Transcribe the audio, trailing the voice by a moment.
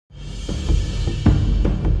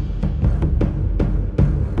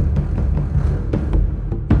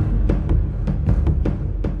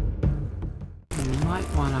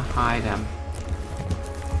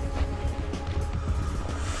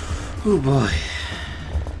Oh boy.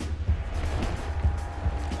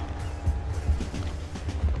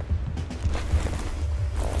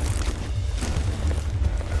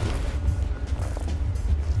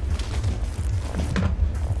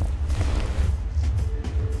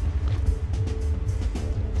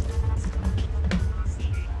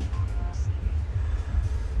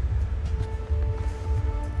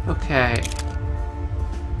 Okay.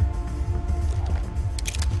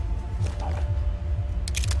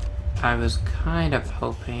 I was kind of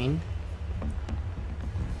hoping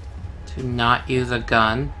to not use a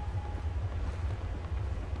gun.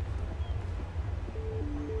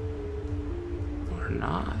 Or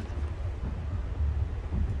not.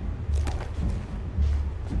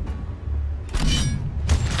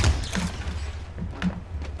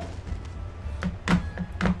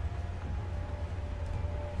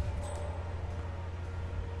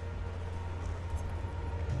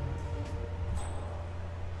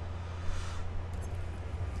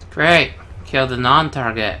 Great! Kill the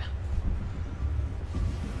non-target.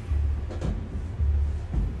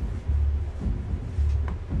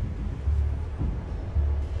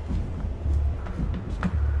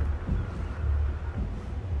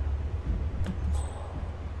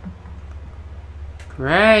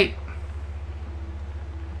 Great!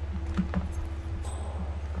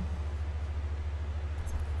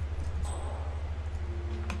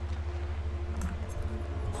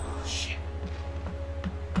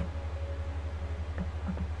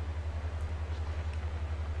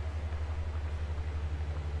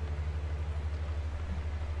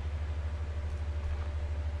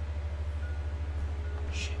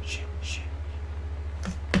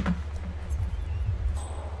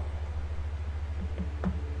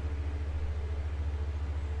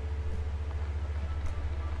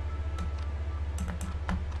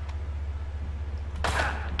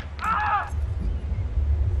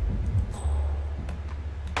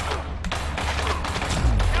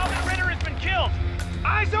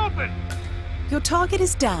 Your target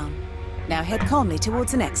is down. Now head calmly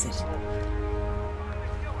towards an exit.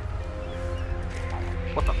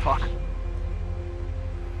 What the fuck?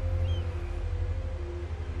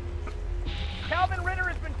 Calvin Ritter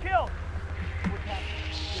has been killed!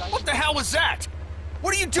 What the hell was that?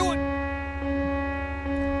 What are you doing?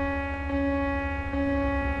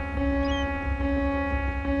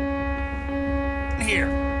 Here.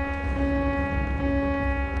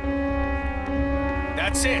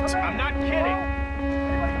 That's it. I'm not kidding.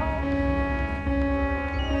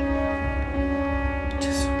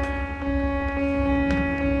 Just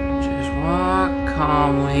walk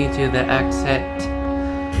calmly to the exit.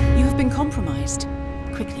 You have been compromised.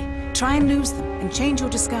 Quickly, try and lose them and change your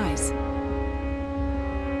disguise.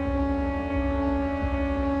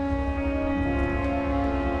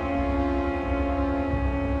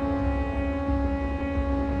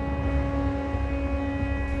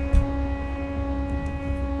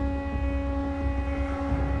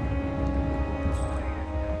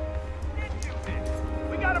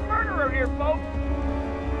 We got a murderer here, folks.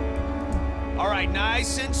 All right,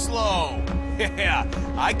 nice and slow. Yeah,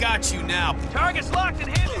 I got you now. Target's locked in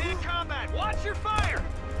hand-to-hand combat. Watch your fire.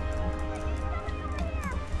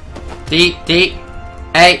 D,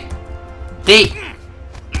 A, D.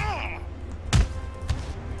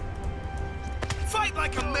 Fight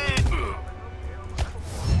like a man.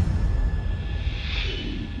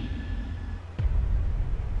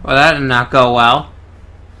 Well, that did not go well.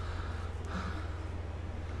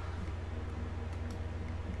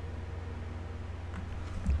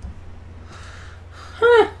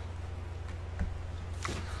 Huh.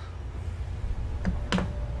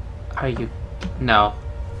 Are you... No.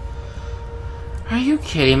 Are you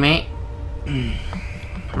kidding me?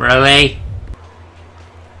 Really?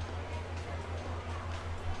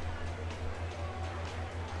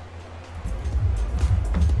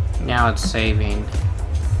 Now it's saving.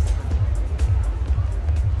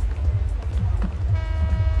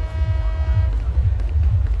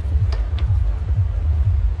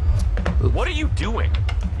 What are you doing?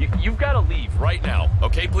 You've got to leave right now,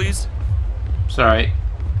 okay, please? Sorry.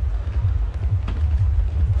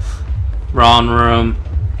 Wrong room.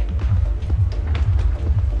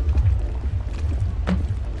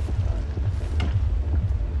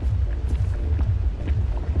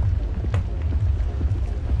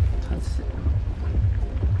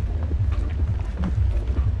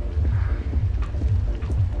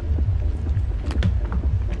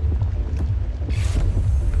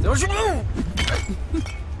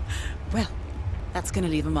 Well, that's gonna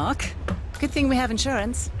leave a mark. Good thing we have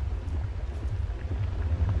insurance.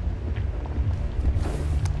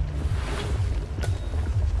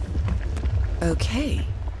 Okay,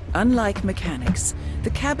 Unlike mechanics, the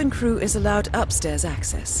cabin crew is allowed upstairs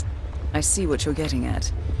access. I see what you're getting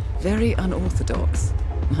at. Very unorthodox.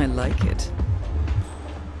 I like it.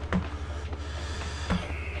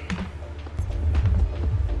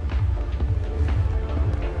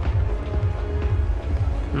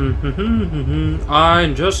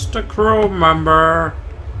 I'm just a crew member.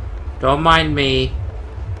 Don't mind me.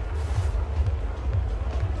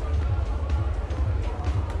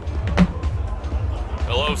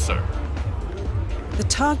 Hello, sir. The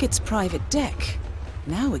target's private deck.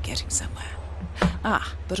 Now we're getting somewhere.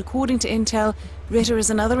 Ah, but according to intel, Ritter is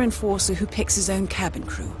another enforcer who picks his own cabin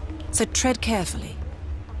crew. So tread carefully.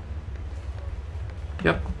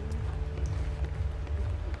 Yep.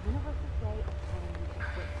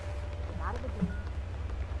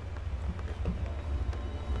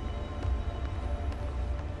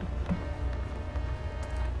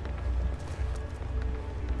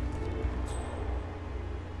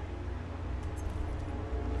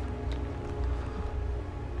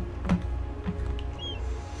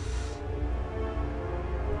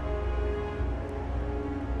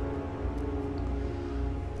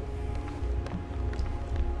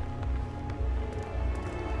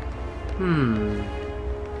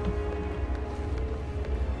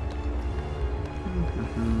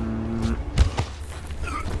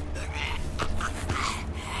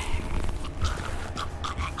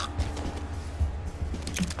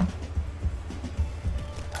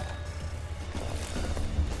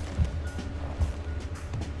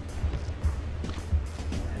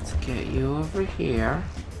 Let's get you over here.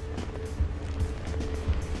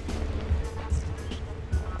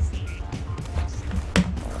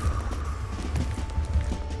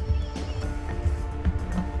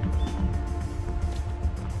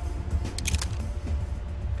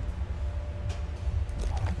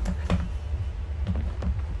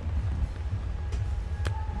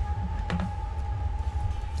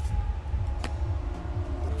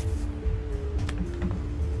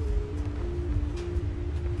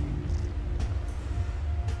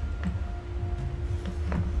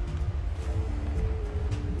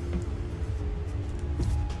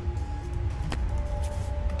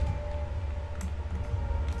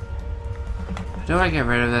 Do I get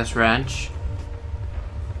rid of this wrench?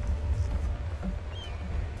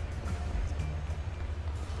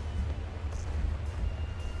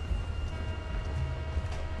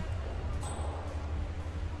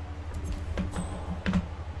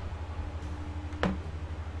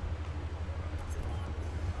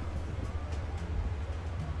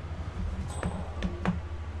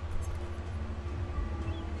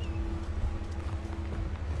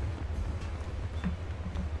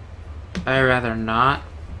 I'd rather not.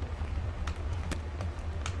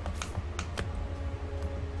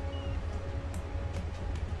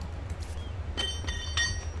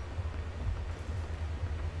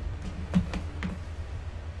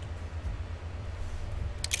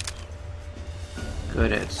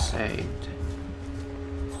 Good, it's saved.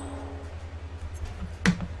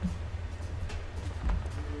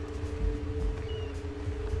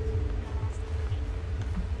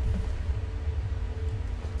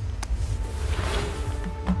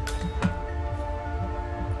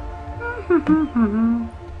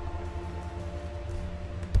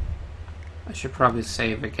 I should probably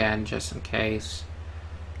save again just in case.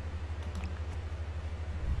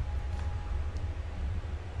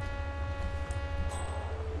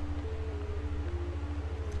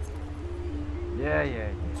 Yeah.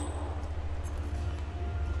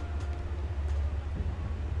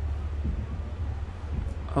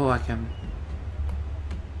 Oh, I can.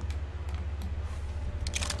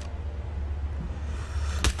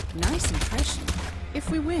 Nice impression. If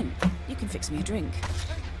we win, you can fix me a drink.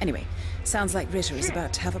 Anyway, sounds like Ritter is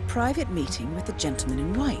about to have a private meeting with the gentleman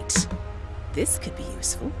in white. This could be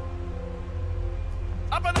useful.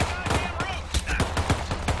 Up on the goddamn roof!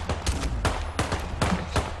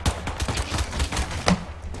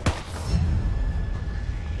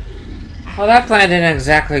 Well, that plan didn't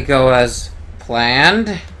exactly go as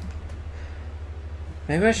planned.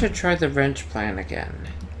 Maybe I should try the wrench plan again.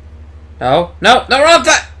 No, wrong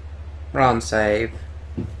time! Wrong save.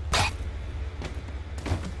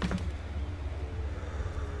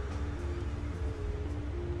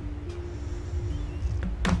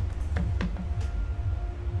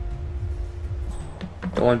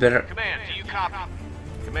 Going better. Command, do you copy?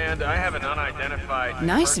 Command, I have an unidentified...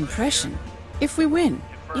 Nice impression. If we win,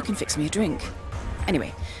 you can fix me a drink.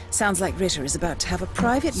 Anyway, sounds like Ritter is about to have a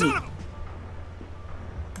private meeting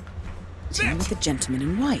with the gentleman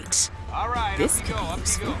in white. All right, This up you could go, be up you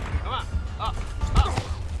useful. go. Come on, up.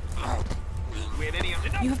 We had any...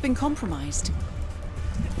 You have been compromised.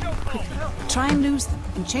 Quickly, try and lose them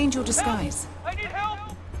and change your disguise. I need help!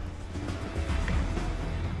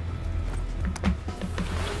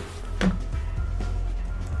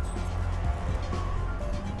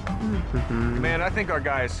 Man, I think our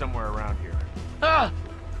guy is somewhere around here. Ah!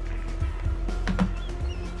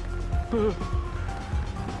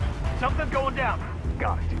 Something's going down.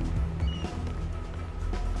 Got it.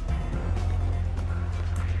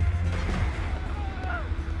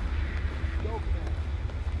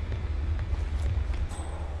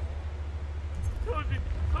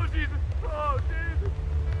 Oh, Jesus. Oh, Jesus.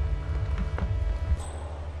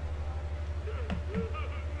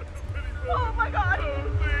 Oh, my God.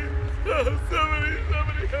 Oh, please. Oh, somebody help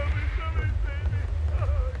me. Somebody save me.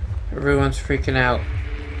 Everyone's freaking out.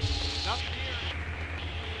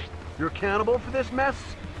 You're accountable for this mess?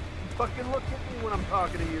 Fucking look at me when I'm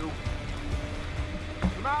talking to you.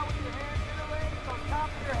 Come out with your hands in the legs on top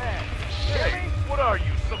of your head. Hey, what are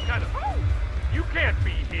you, some kind of... You can't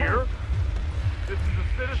be here. This is a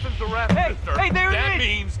citizen's arrest, mister. Hey, there that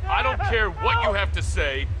means I don't care what you have to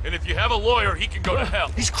say, and if you have a lawyer, he can go to hell.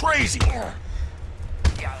 He's crazy. Take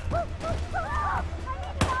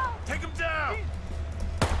him down.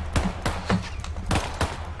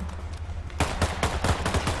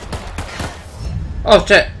 Oh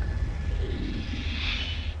shit!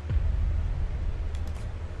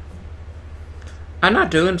 I'm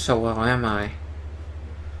not doing so well, am I?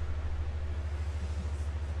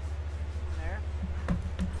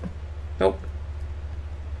 Nope.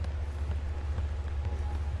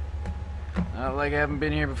 Not like I haven't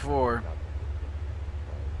been here before.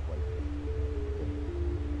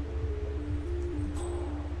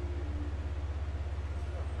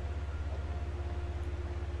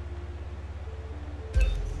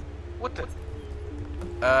 What the...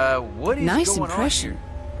 What is Nice going impression. on here?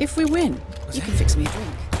 If we win, you can fix me a drink.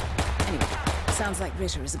 Anyway, sounds like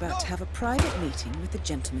Ritter is about to have a private meeting with the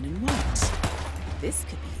gentleman in white. This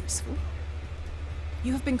could be useful.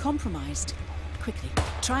 You have been compromised. Quickly,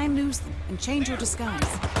 try and lose them and change your disguise.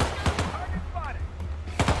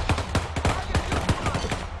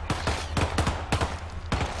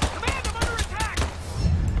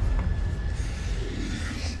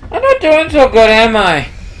 I'm not doing so good, am I?